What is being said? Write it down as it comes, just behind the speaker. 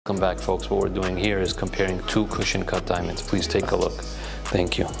Welcome back, folks. What we're doing here is comparing two cushion cut diamonds. Please take a look.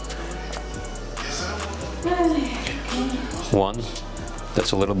 Thank you. One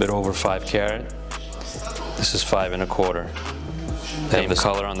that's a little bit over 5 carat. This is 5 1/4. They have the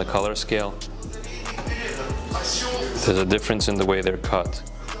color on the color scale. There's a difference in the way they're cut.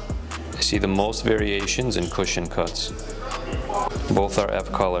 I see the most variations in cushion cuts. Both are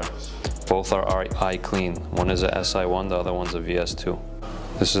F color. Both are I clean. One is a SI1, the other one's a VS2.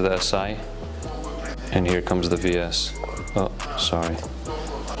 This is the SI, and here comes the VS. Oh, sorry.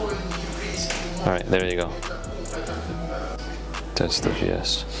 All right, there you go. That's the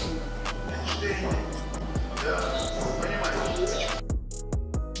VS.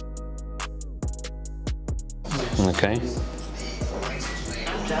 Okay.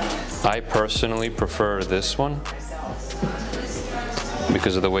 I personally prefer this one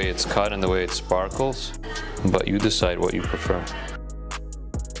because of the way it's cut and the way it sparkles, but you decide what you prefer.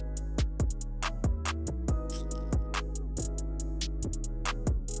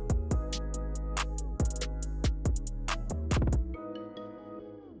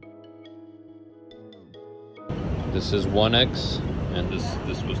 This is 1X, and this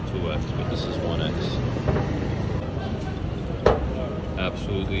was 2X, but this is 1X.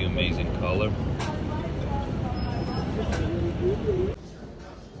 Absolutely amazing color.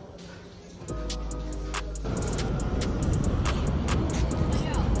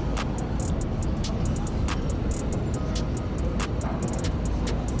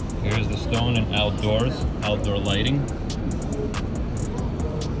 Here's the stone in outdoor lighting.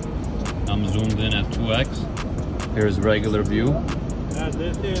 I'm zoomed in at 2X. Here's regular view.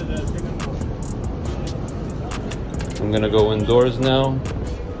 I'm gonna go indoors now.